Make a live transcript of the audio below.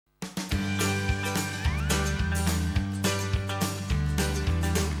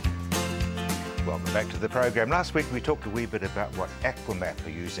Welcome back to the program. Last week we talked a wee bit about what Aquamap are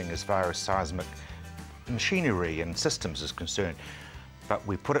using as far as seismic machinery and systems is concerned. But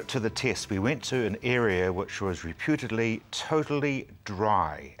we put it to the test. We went to an area which was reputedly totally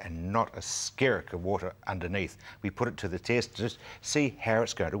dry and not a skerrick of water underneath. We put it to the test to just see how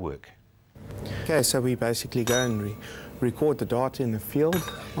it's going to work. Okay, so we basically go and record the data in the field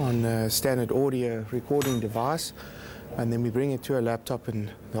on a standard audio recording device, and then we bring it to a laptop in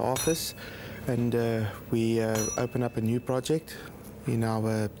the office, and we open up a new project in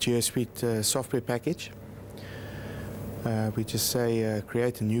our GeoSuite software package. We just say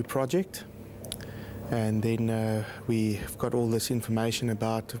create a new project, and then we've got all this information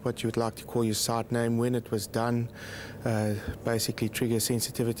about what you would like to call your site name, when it was done, basically trigger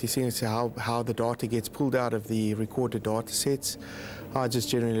sensitivity settings, how the data gets pulled out of the recorded data sets. I just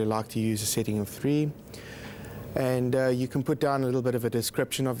generally like to use a setting of 3. And you can put down a little bit of a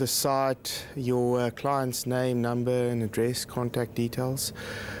description of the site, your client's name, number and address, contact details,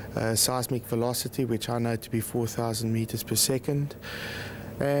 seismic velocity, which I know to be 4,000 meters per second.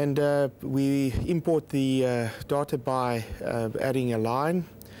 And we import the data by adding a line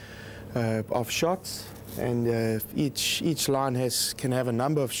of shots, and each line can have a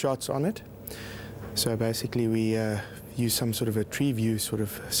number of shots on it. So basically we use some sort of a tree view sort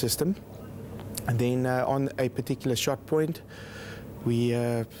of system. And then on a particular shot point, we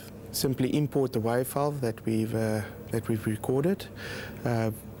simply import the wave file that we've recorded.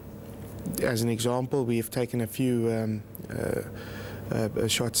 As an example, we've taken a few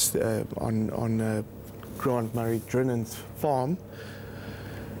shots on Grant Murray Drinnan's farm,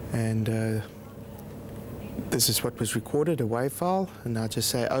 and this is what was recorded, a wave file, and I just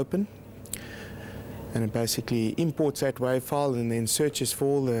say open, and it basically imports that wave file and then searches for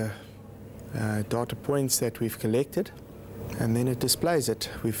all the data points that we've collected, and then it displays it.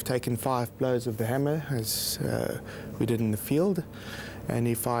 We've taken 5 blows of the hammer as we did in the field, and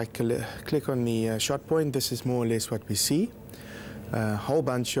if I click on the shot point, this is more or less what we see. A whole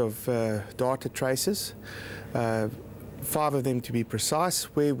bunch of data traces, 5 of them to be precise,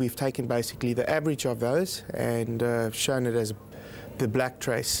 where we've taken basically the average of those and shown it as the black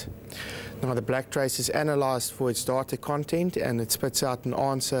trace. Now the black trace is analyzed for its data content, and it spits out an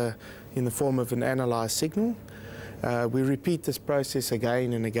answer in the form of an analyzed signal. We repeat this process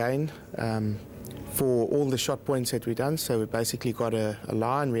again and again for all the shot points that we've done. So we basically got a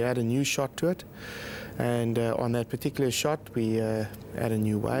line, we add a new shot to it, and on that particular shot we add a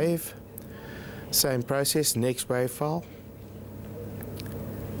new wave. Same process, next wave file,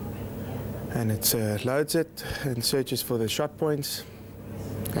 and it loads it and searches for the shot points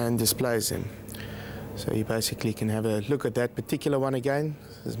and displays them. So you basically can have a look at that particular one again.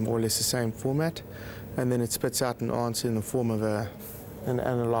 It's more or less the same format, and then it spits out an answer in the form of an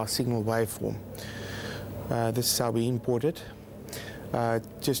analyzed signal waveform. This is how we import it.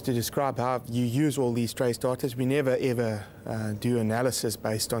 Just to describe how you use all these trace data, we never ever do analysis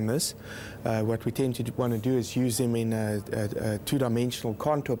based on this. What we tend to want to do is use them in a two-dimensional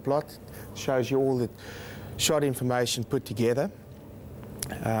contour plot. Shows you all the shot information put together.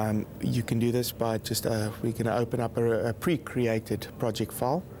 You can do this by just, we're going to open up a pre-created project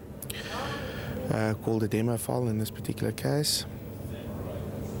file called a demo file in this particular case.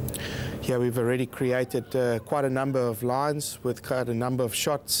 Here we've already created quite a number of lines with quite a number of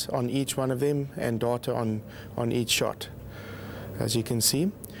shots on each one of them and data on each shot. As you can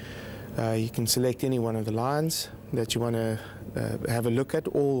see, you can select any one of the lines that you want to have a look at,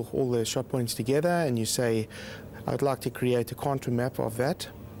 all the shot points together, and you say, I'd like to create a contour map of that,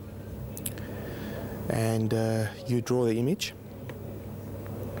 and you draw the image,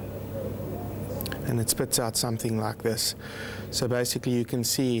 and it spits out something like this. So basically you can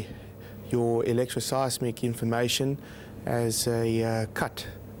see your electroseismic information as a cut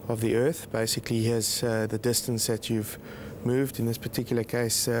of the earth. Basically here's the distance that you've moved. In this particular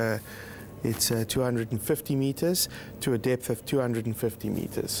case it's 250 meters to a depth of 250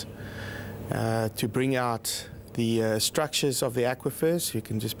 meters. To bring out the structures of the aquifers, you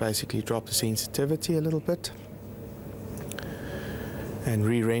can just basically drop the sensitivity a little bit and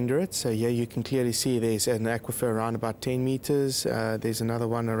re-render it. So here you can clearly see there's an aquifer around about 10 meters, there's another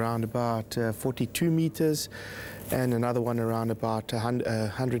one around about 42 meters, and another one around about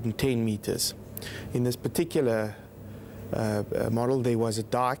 110 meters. In this particular model, there was a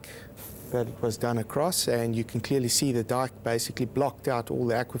dike that was done across, and you can clearly see the dike basically blocked out all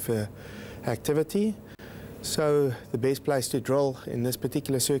the aquifer activity. So the best place to drill in this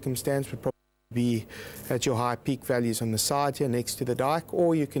particular circumstance would probably be at your high peak values on the side here next to the dike,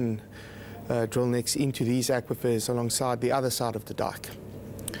 or you can drill next into these aquifers alongside the other side of the dike.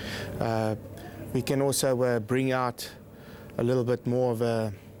 We can also bring out a little bit more of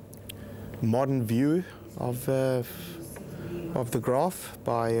a modern view of the graph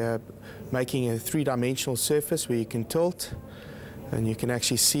by making a three-dimensional surface where you can tilt and you can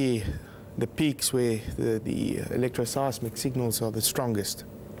actually see the peaks where the electroseismic signals are the strongest.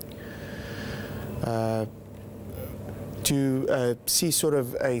 To see sort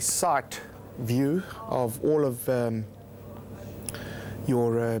of a site view of all of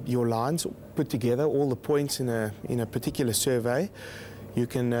your lines put together, all the points in a particular survey, you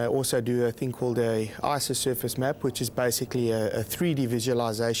can also do a thing called a isosurface map, which is basically a 3D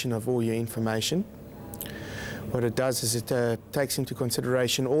visualization of all your information. What it does is it takes into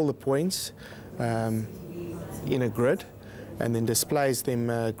consideration all the points in a grid and then displays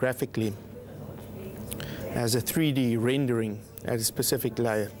them graphically as a 3D rendering at a specific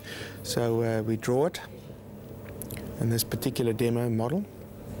layer. So we draw it in this particular demo model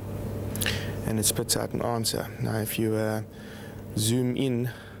and it spits out an answer. Now if you zoom in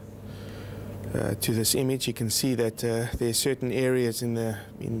to this image, you can see that there are certain areas in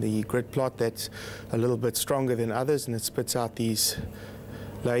the grid plot that's a little bit stronger than others, and it spits out these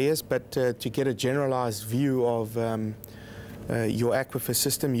layers. But to get a generalized view of your aquifer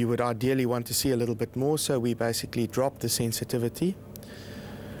system, you would ideally want to see a little bit more, so we basically drop the sensitivity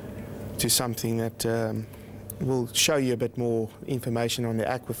to something that will show you a bit more information on the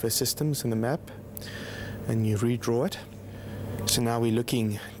aquifer systems in the map, and you redraw it. So now we're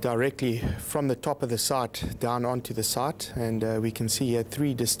looking directly from the top of the site down onto the site, and we can see here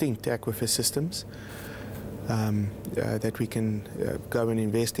 3 distinct aquifer systems that we can go and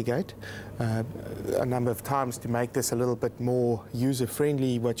investigate. A number of times, to make this a little bit more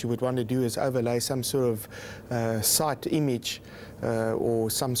user-friendly, what you would want to do is overlay some sort of site image or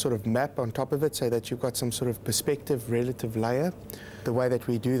some sort of map on top of it, so that you've got some sort of perspective relative layer. The way that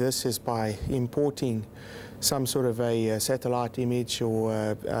we do this is by importing some sort of a satellite image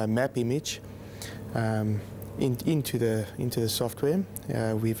or a map image into the software.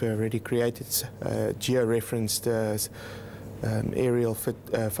 We've already created a geo-referenced aerial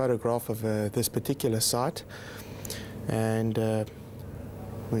photograph of this particular site, and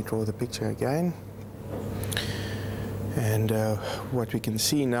we draw the picture again. And what we can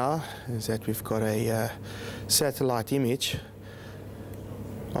see now is that we've got a satellite image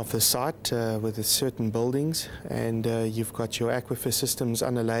of the site with certain buildings, and you've got your aquifer systems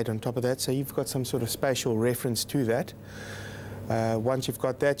underlaid on top of that, so you've got some sort of spatial reference to that. Once you've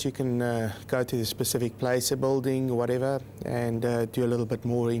got that, you can go to the specific place, a building or whatever, and do a little bit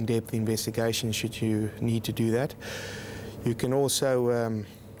more in-depth investigation should you need to do that. You can also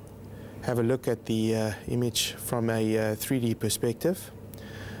have a look at the image from a 3D perspective.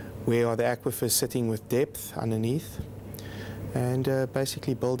 Where are the aquifers sitting with depth underneath? And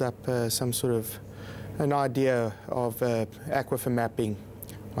basically build up some sort of an idea of aquifer mapping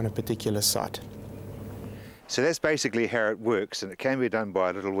on a particular site. So that's basically how it works, and it can be done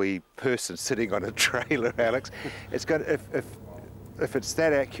by a little wee person sitting on a trailer, Alex. It's going to, if it's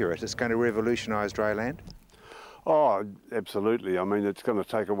that accurate, it's going to revolutionise dry land? Oh, absolutely. I mean, it's going to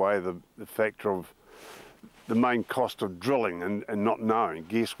take away the factor of the main cost of drilling and not knowing,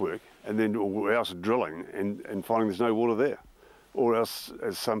 guesswork, and then or else drilling and finding there's no water there. Or else,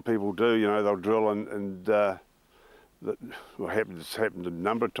 as some people do, you know, they'll drill and what happens, it's happened a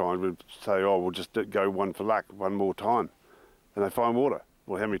number of times, we'd say, oh, we'll just go one for luck, one more time, and they find water.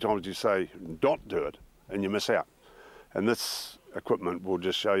 Well, how many times do you say, don't do it, and you miss out? And this equipment will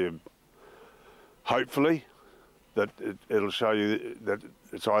just show you, hopefully, that it'll show you that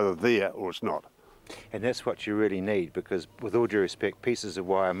it's either there or it's not. And that's what you really need, because with all due respect, pieces of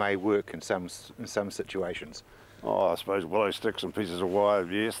wire may work in some situations. Oh, I suppose willow sticks and pieces of wire,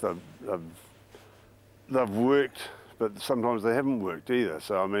 yes, they've worked, but sometimes they haven't worked either.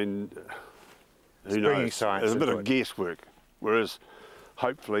 So, I mean, who knows? There's a bit of guesswork. Whereas,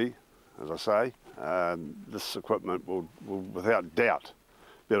 hopefully, as I say, this equipment will without doubt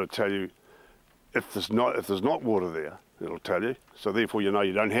be able to tell you if there's not water there, it'll tell you. So therefore, you know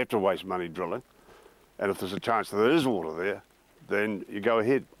you don't have to waste money drilling. And if there's a chance that there is water there, then you go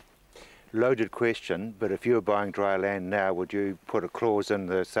ahead. Loaded question, but if you were buying dry land now, would you put a clause in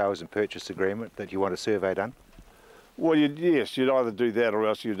the sales and purchase agreement that you want a survey done? Well, yes, you'd either do that or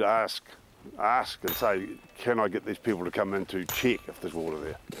else you'd ask and say, can I get these people to come in to check if there's water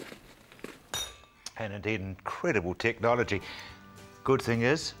there? And indeed, incredible technology. Good thing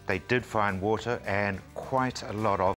is, they did find water, and quite a lot of